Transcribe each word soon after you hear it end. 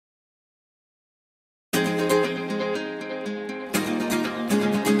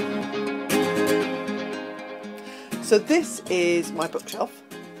So this is my bookshelf,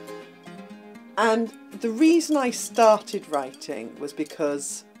 and the reason I started writing was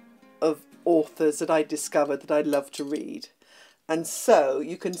because of authors that I discovered that I love to read. And so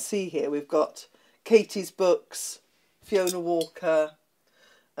you can see here we've got Katie's books, Fiona Walker,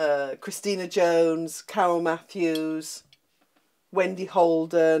 Christina Jones, Carole Matthews, Wendy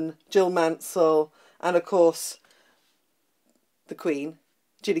Holden, Jill Mansell, and of course the Queen,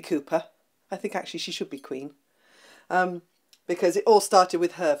 Jilly Cooper. I think actually she should be Queen, because it all started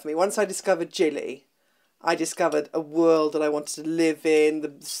with her for me. Once I discovered Jilly, I discovered a world that I wanted to live in,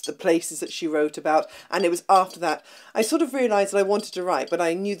 the places that she wrote about. And it was after that I sort of realised that I wanted to write, but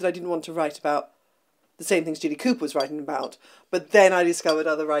I knew that I didn't want to write about the same things Jilly Cooper was writing about. But then I discovered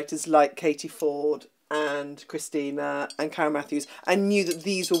other writers like Fforde and Christina and Carole Matthews, and knew that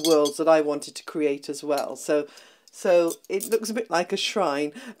these were worlds that I wanted to create as well. So it looks a bit like a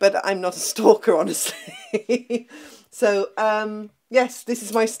shrine, but I'm not a stalker, honestly. So, yes, this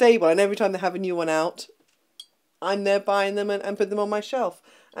is my stable, and every time they have a new one out, I'm there buying them and putting them on my shelf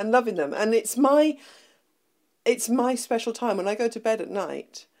and loving them. And it's my special time when I go to bed at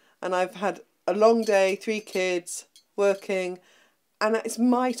night and I've had a long day, 3 kids, working, and it's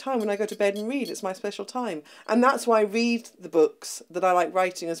my time when I go to bed and read. It's my special time. And that's why I read the books that I like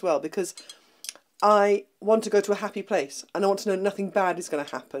writing as well, because I want to go to a happy place and I want to know nothing bad is going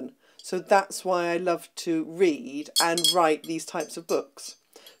to happen. So that's why I love to read and write these types of books.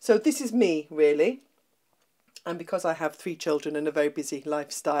 So this is me, really. And because I have 3 children and a very busy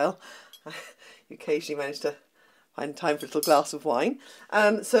lifestyle, I occasionally manage to find time for a little glass of wine.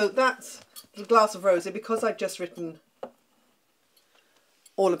 So that's a glass of rosé, because I've just written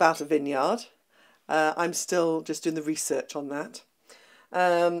all about a vineyard. I'm still just doing the research on that.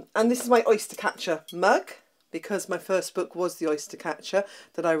 And this is my Oyster Catcher mug, because my first book was The Oyster Catcher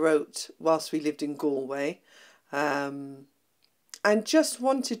that I wrote whilst we lived in Galway. And just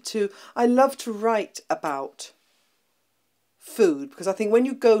wanted to, I love to write about food, because I think when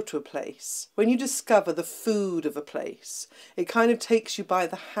you go to a place, when you discover the food of a place, it kind of takes you by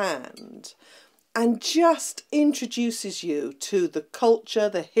the hand and just introduces you to the culture,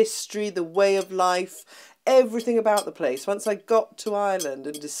 the history, the way of life, everything about the place. Once I got to Ireland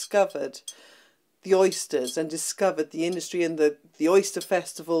and discovered the oysters and discovered the industry and the oyster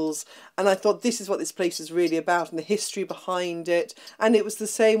festivals, and I thought this is what this place is really about and the history behind it. And it was the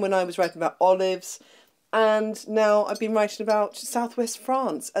same when I was writing about olives, and now I've been writing about southwest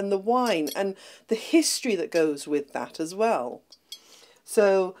France and the wine and the history that goes with that as well.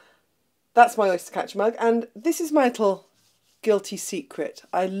 So that's my Oyster Catcher mug, and this is my little guilty secret.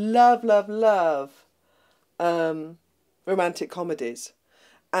 I love, love, love romantic comedies.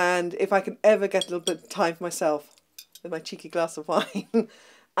 And if I can ever get a little bit of time for myself with my cheeky glass of wine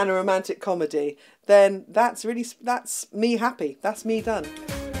and a romantic comedy, then that's me happy. That's me done.